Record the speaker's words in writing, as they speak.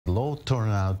low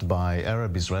turnout by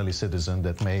Arab Israeli citizens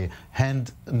that may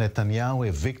hand Netanyahu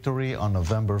a victory on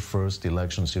November 1st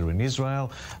elections here in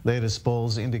Israel. Latest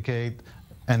polls indicate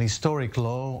an historic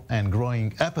low and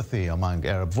growing apathy among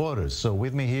Arab voters. So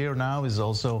with me here now is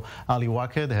also Ali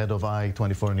Waked, head of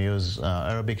I-24 News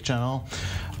Arabic channel.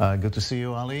 Good to see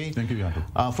you, Ali. Thank you,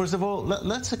 Yaakov. First of all,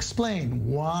 let's explain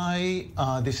why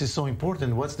this is so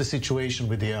important. What's the situation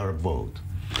with the Arab vote?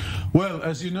 Well,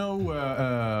 as you know,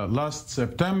 last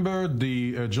September,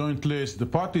 the joint list, the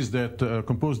parties that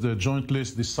compose the joint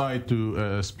list decide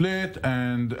to split,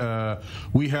 and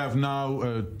we have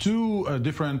now two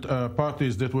different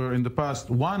parties that were in the past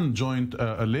one joint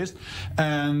list,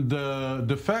 and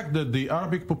the fact that the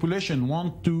Arabic population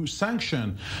want to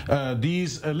sanction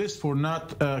these lists for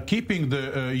not keeping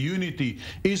the unity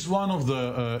is one of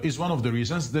the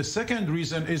reasons. The second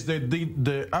reason is that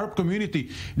the Arab community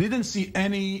didn't see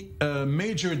any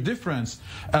major difference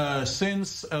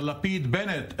since Lapid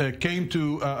Bennett came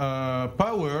to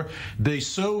power. They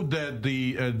saw that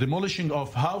the demolishing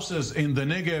of houses in the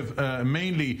Negev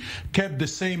mainly kept the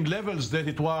same levels that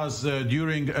it was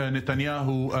during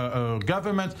Netanyahu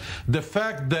government. The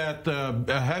fact that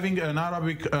having an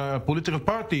Arabic political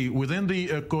party within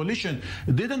the coalition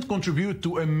didn't contribute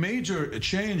to a major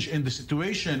change in the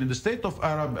situation in the state of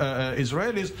Arab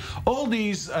Israelis, all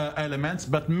these elements,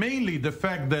 but mainly the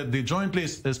fact that the joint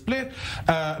list split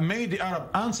made the Arab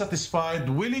unsatisfied,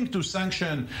 willing to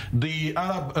sanction the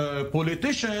Arab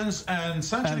politicians and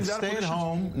sanctioning the Arab stay at politicians.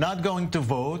 home, not going to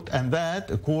vote, and that,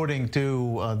 according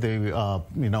to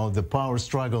the power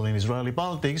struggle in Israeli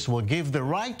politics, will give the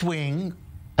right wing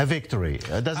a victory.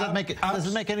 Does it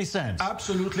make any sense?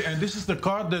 Absolutely, and this is the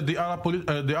card that the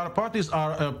Arab parties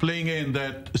are playing in.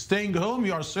 That staying home,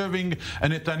 you are serving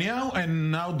Netanyahu, and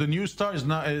now the new star is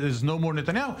no more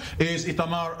Netanyahu, is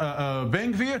Itamar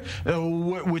Ben-Gvir,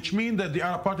 which means that the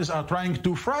Arab parties are trying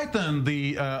to frighten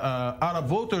the Arab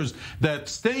voters that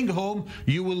staying home,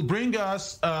 you will bring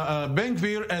us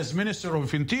Ben-Gvir as Minister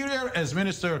of Interior, as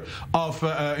Minister of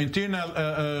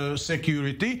Internal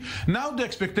Security. Now the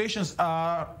expectations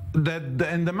are that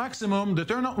in the maximum the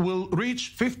turnout will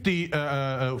reach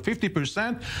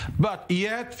 50%, but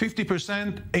yet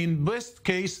 50% in best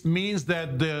case means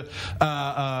that the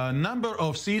number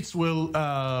of seats will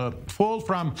fall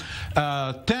from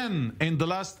 10 in the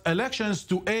last elections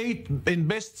to 8 in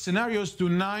best scenarios to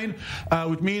 9,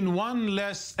 would mean one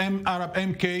less Arab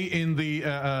MK in the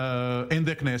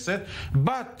Knesset.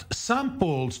 But some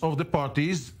polls of the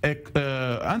parties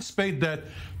anticipate that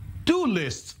two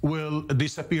lists will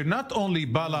disappear, not only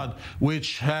Balad,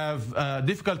 which have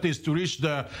difficulties to reach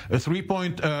the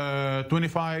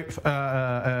 3.25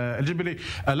 eligibility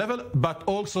level, but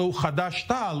also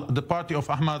Hadash-Ta'al, the party of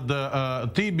Ahmad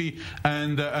Tibi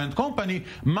and company,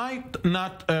 might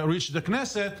not reach the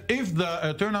Knesset if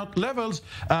the turnout levels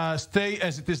stay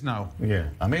as it is now.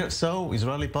 Yeah, Amir, so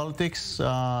Israeli politics,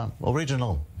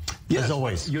 original. Yes, as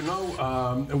always. You know,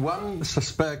 one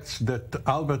suspects that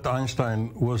Albert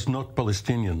Einstein was not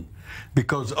Palestinian,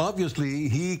 because obviously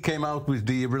he came out with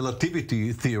the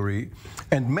relativity theory,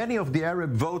 and many of the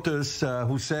Arab voters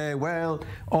who say, well,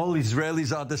 all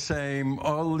Israelis are the same,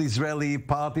 all Israeli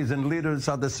parties and leaders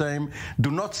are the same,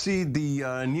 do not see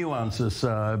the nuances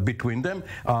between them.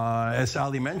 As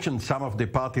Ali mentioned, some of the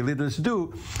party leaders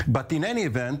do, but in any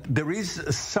event, there is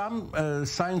some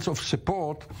signs of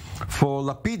support for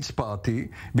Lapid's party,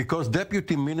 because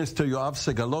Deputy Minister Yoav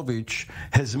Segalovich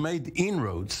has made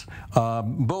inroads,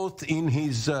 both in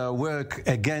his work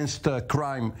against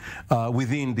crime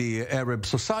within the Arab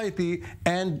society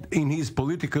and in his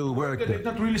political work. They did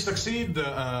not really succeed,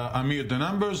 Amir. The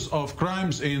numbers of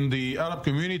crimes in the Arab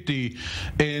community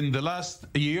in the last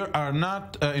year are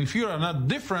not, in fear, are not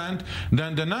different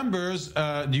than the numbers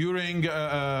during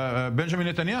Benjamin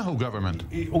Netanyahu government.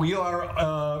 You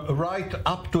are right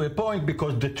up to a point,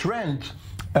 because the trend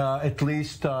at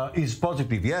least is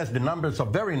positive. Yes, the numbers are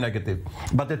very negative,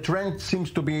 but the trend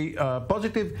seems to be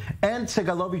positive, and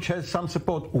Segalovich has some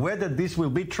support. Whether this will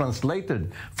be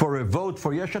translated for a vote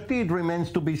for Yesh Atid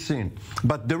remains to be seen.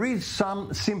 But there is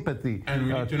some sympathy. And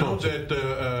we need to know that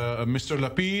Mr.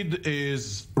 Lapid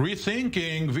is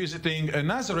rethinking visiting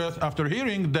Nazareth after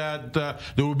hearing that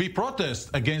there will be protests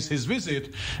against his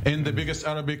visit in the biggest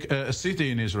Arabic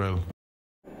city in Israel.